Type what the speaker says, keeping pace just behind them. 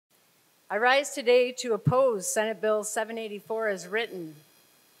I rise today to oppose Senate Bill 784 as written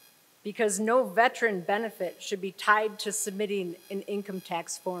because no veteran benefit should be tied to submitting an income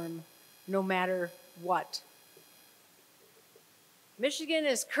tax form, no matter what. Michigan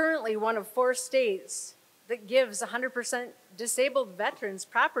is currently one of 4 states that gives 100% disabled veterans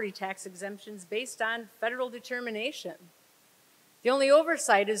property tax exemptions based on federal determination. The only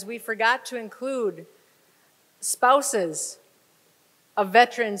oversight is we forgot to include spouses of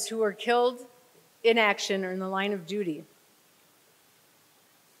veterans who were killed in action or in the line of duty.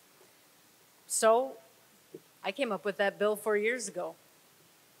 So I came up with that bill 4 years ago.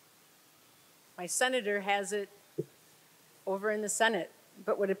 My senator has it over in the Senate.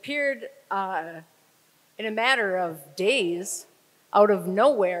 But what appeared in a matter of days, out of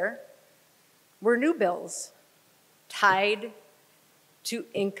nowhere, were new bills tied to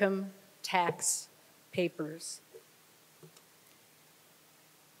income tax papers.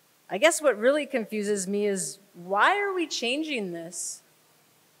 I guess what really confuses me is why are we changing this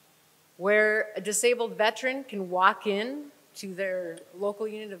where a disabled veteran can walk in to their local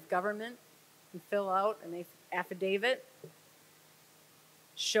unit of government and fill out an affidavit,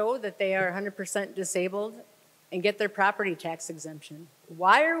 show that they are 100% disabled, and get their property tax exemption?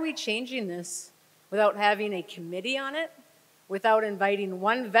 Why are we changing this without having a committee on it, without inviting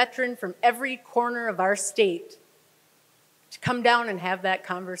one veteran from every corner of our state to come down and have that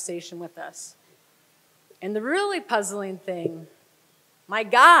conversation with us? And the really puzzling thing, my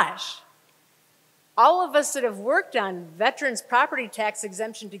gosh, all of us that have worked on veterans' property tax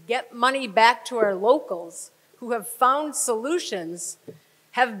exemption to get money back to our locals who have found solutions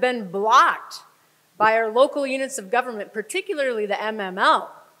have been blocked by our local units of government, particularly the MML,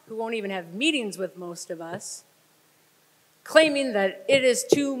 who won't even have meetings with most of us, claiming that it is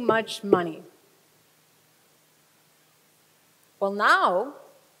too much money. Well, now,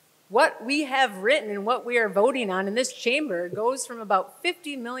 what we have written and what we are voting on in this chamber goes from about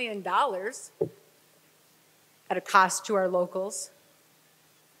 $50 million at a cost to our locals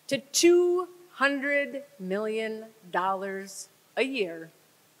to $200 million a year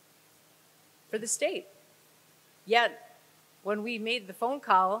for the state. Yet, when we made the phone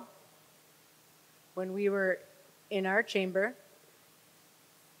call, when we were in our chamber,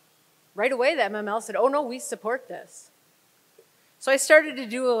 right away the MML said, oh no, we support this. So I started to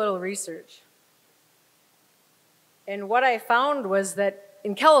do a little research. And what I found was that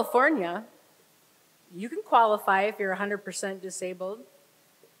in California, you can qualify if you're 100% disabled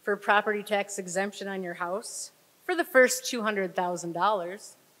for property tax exemption on your house for the first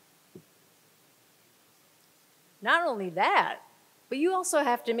 $200,000. Not only that, but you also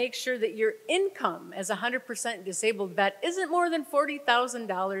have to make sure that your income as a 100% disabled vet isn't more than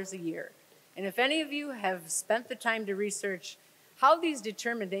 $40,000 a year. And if any of you have spent the time to research how these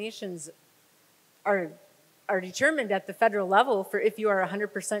determinations are determined at the federal level for if you are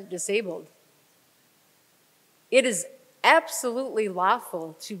 100% disabled, it is absolutely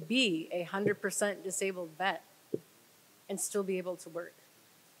lawful to be a 100% disabled vet and still be able to work.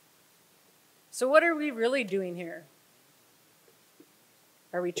 So what are we really doing here?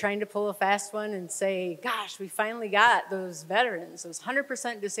 Are we trying to pull a fast one and say, gosh, we finally got those veterans, those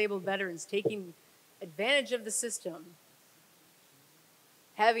 100% disabled veterans taking advantage of the system,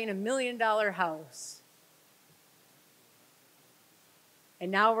 having $1 million house. And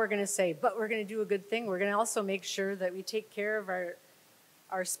now we're going to say, but we're going to do a good thing. We're going to also make sure that we take care of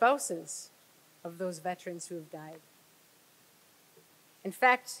our spouses of those veterans who have died. In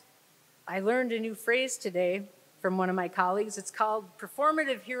fact, I learned a new phrase today from one of my colleagues. It's called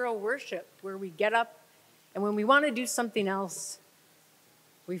performative hero worship, where we get up and when we want to do something else,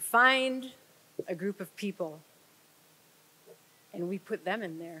 we find a group of people and we put them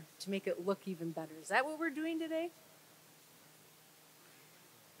in there to make it look even better. Is that what we're doing today?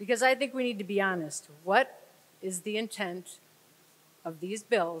 Because I think we need to be honest. What is the intent of these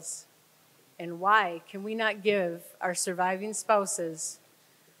bills, and why can we not give our surviving spouses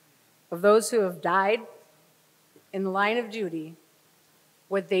of those who have died in the line of duty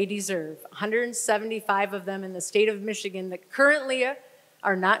what they deserve? 175 of them in the state of Michigan that currently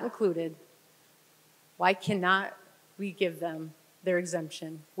are not included. Why cannot we give them their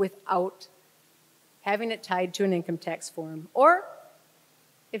exemption without having it tied to an income tax form? Or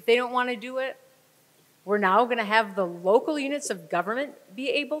if they don't want to do it, we're now going to have the local units of government be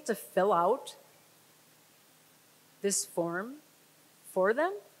able to fill out this form for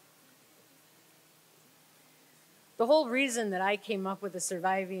them? The whole reason that I came up with the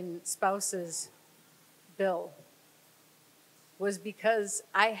surviving spouses bill was because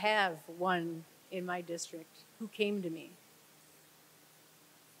I have one in my district who came to me.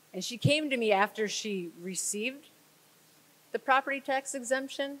 And she came to me after she received the property tax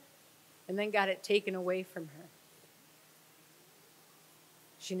exemption and then got it taken away from her.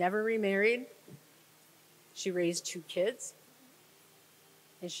 She never remarried. She raised 2 kids.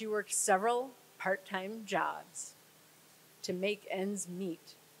 And she worked several part-time jobs to make ends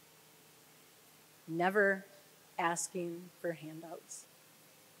meet, never asking for handouts.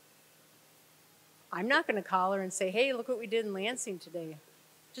 I'm not going to call her and say, hey, look what we did in Lansing today.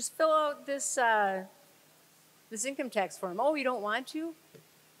 Just fill out this income tax form. Oh, you don't want to?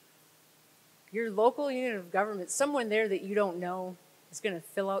 Your local unit of government, someone there that you don't know, is going to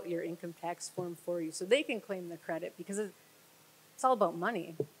fill out your income tax form for you so they can claim the credit, because it's all about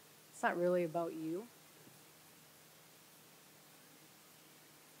money. It's not really about you.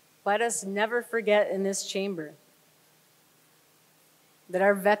 Let us never forget in this chamber that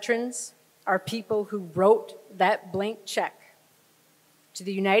our veterans are people who wrote that blank check to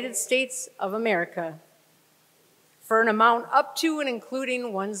the United States of America for an amount up to and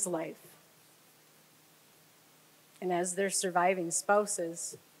including one's life. And as their surviving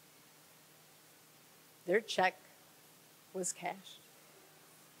spouses, their check was cashed.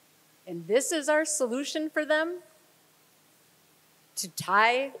 And this is our solution for them, to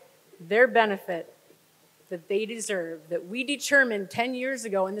tie their benefit that they deserve, that we determined 10 years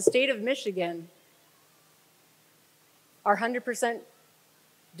ago in the state of Michigan, our 100%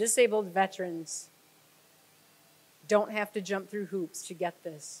 disabled veterans don't have to jump through hoops to get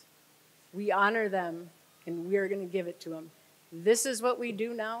this. We honor them, and we are going to give it to them. This is what we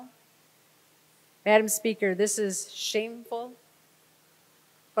do now. Madam Speaker, this is shameful,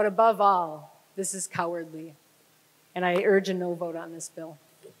 but above all, this is cowardly. And I urge a no vote on this bill.